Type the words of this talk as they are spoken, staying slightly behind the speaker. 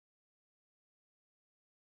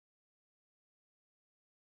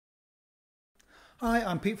Hi,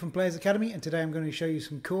 I'm Pete from Players Academy, and today I'm going to show you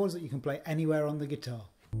some chords that you can play anywhere on the guitar.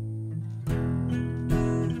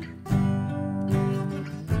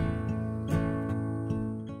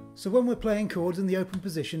 So when we're playing chords in the open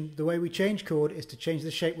position, the way we change chord is to change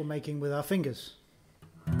the shape we're making with our fingers.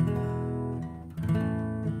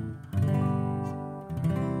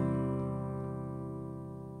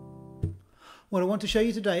 What I want to show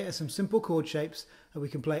you today are some simple chord shapes that we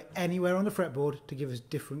can play anywhere on the fretboard to give us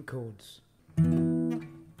different chords.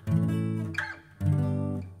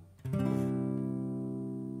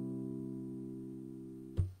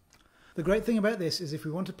 The great thing about this is if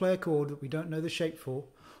we want to play a chord that we don't know the shape for,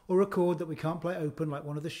 or a chord that we can't play open like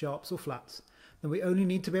one of the sharps or flats, then we only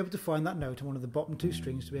need to be able to find that note on one of the bottom two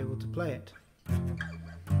strings to be able to play it.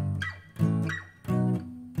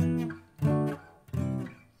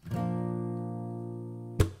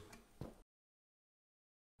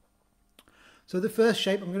 So the first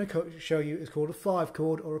shape I'm going to show you is called a 5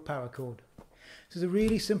 chord or a power chord. This is a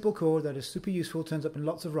really simple chord that is super useful, turns up in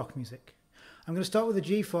lots of rock music. I'm going to start with a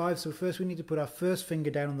G5, so first we need to put our first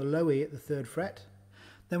finger down on the low E at the 3rd fret.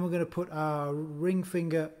 Then we're going to put our ring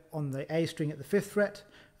finger on the A string at the 5th fret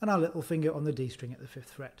and our little finger on the D string at the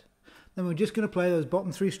 5th fret. Then we're just going to play those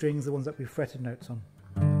bottom 3 strings, the ones that we've fretted notes on.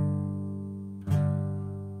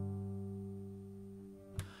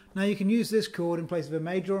 Now you can use this chord in place of a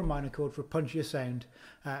major or a minor chord for a punchier sound,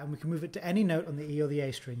 and we can move it to any note on the E or the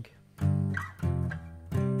A string.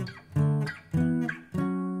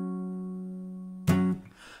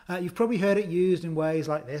 You've probably heard it used in ways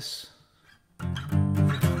like this.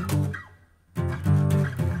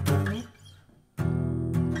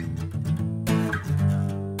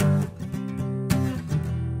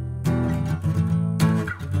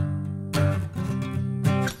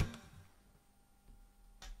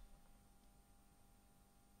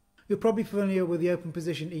 You're probably familiar with the open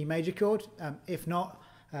position E major chord. If not,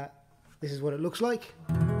 this is what it looks like.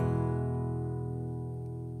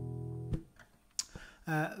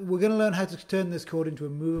 We're going to learn how to turn this chord into a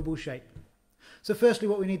movable shape. So firstly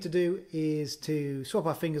what we need to do is to swap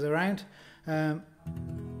our fingers around.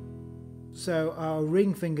 So our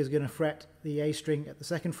ring finger is going to fret the A string at the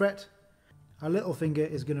 2nd fret. Our little finger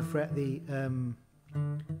is going to fret the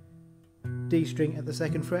D string at the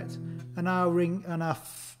 2nd fret, and our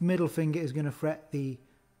middle finger is going to fret the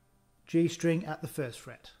G string at the 1st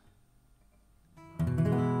fret.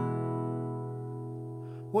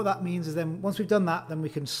 What that means is then once we've done that, then we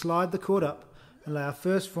can slide the chord up and lay our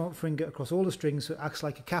first finger across all the strings so it acts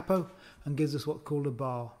like a capo and gives us what's called a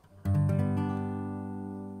bar.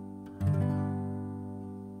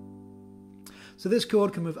 So this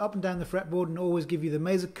chord can move up and down the fretboard and always give you the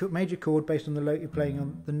major chord based on the note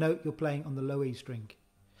you're playing on the low E string.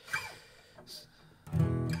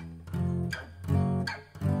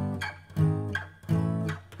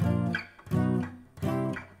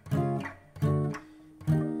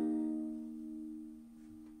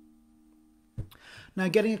 Now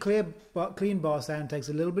getting a clean bar sound takes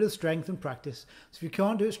a little bit of strength and practice, so if you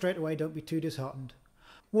can't do it straight away, don't be too disheartened.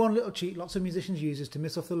 One little cheat lots of musicians use is to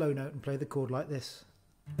miss off the low note and play the chord like this.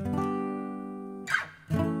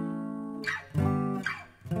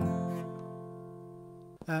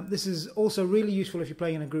 This is also really useful if you're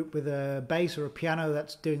playing in a group with a bass or a piano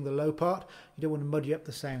that's doing the low part. You don't want to muddy up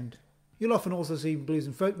the sound. You'll often also see blues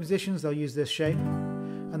and folk musicians, they'll use this shape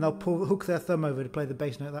and they'll hook their thumb over to play the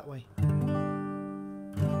bass note that way.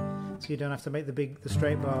 So you don't have to make the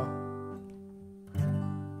straight bar.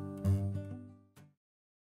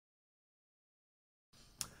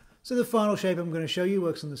 So the final shape I'm going to show you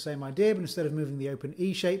works on the same idea, but instead of moving the open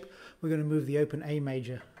E shape, we're going to move the open A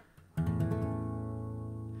major.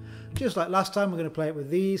 Just like last time, we're going to play it with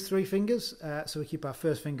these 3 fingers, so we keep our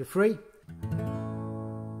first finger free.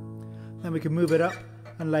 Then we can move it up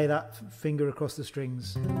and lay that finger across the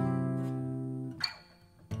strings.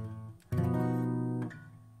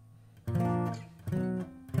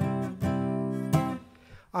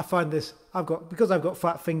 I find this, because I've got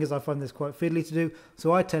fat fingers, I find this quite fiddly to do,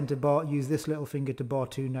 so I tend to use this little finger to bar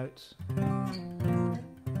 2 notes.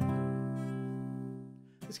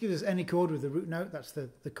 This gives us any chord with the root note, that's the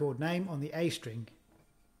chord name, on the A string.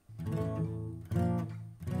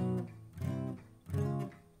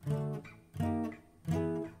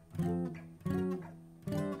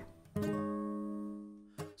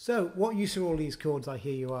 So, what use are all these chords, I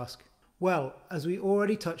hear you ask? Well, as we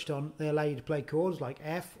already touched on, they allow you to play chords like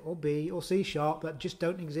F or B or C sharp that just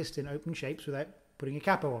don't exist in open shapes without putting a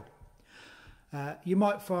capo on. You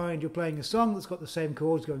might find you're playing a song that's got the same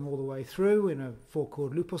chords going all the way through in a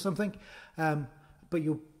 4-chord loop or something, but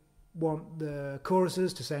you'll want the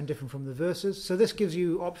choruses to sound different from the verses. So this gives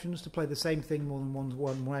you options to play the same thing more than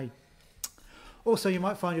one way. Also, you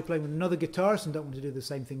might find you're playing with another guitarist and don't want to do the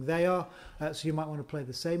same thing they are, so you might want to play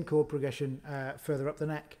the same chord progression further up the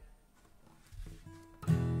neck.